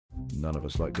None of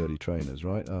us like dirty trainers,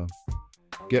 right?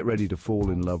 Get ready to fall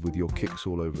in love with your kicks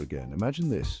all over again. Imagine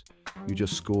this. You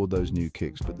just scored those new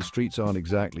kicks, but the streets aren't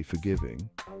exactly forgiving.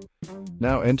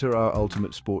 Now enter our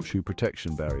ultimate sports shoe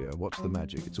protection barrier. What's the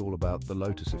magic? It's all about the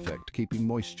lotus effect, keeping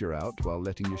moisture out while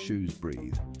letting your shoes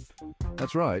breathe.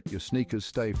 That's right, your sneakers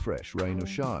stay fresh, rain or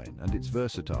shine, and it's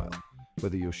versatile.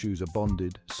 Whether your shoes are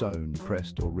bonded, sewn,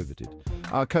 pressed or riveted,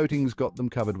 our coating's got them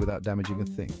covered without damaging a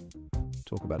thing.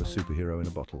 Talk about a superhero in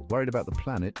a bottle. Worried about the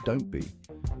planet? Don't be.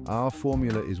 Our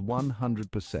formula is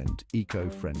 100%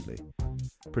 eco-friendly.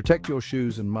 Protect your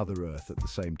shoes and Mother Earth at the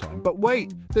same time. But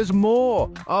wait, there's more!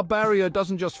 Our barrier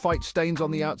doesn't just fight stains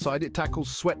on the outside, it tackles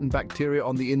sweat and bacteria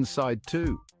on the inside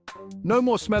too. No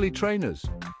more smelly trainers.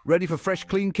 Ready for fresh,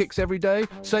 clean kicks every day?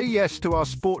 Say yes to our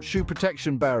sports shoe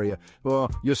protection barrier. Well,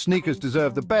 your sneakers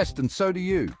deserve the best, and so do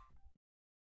you.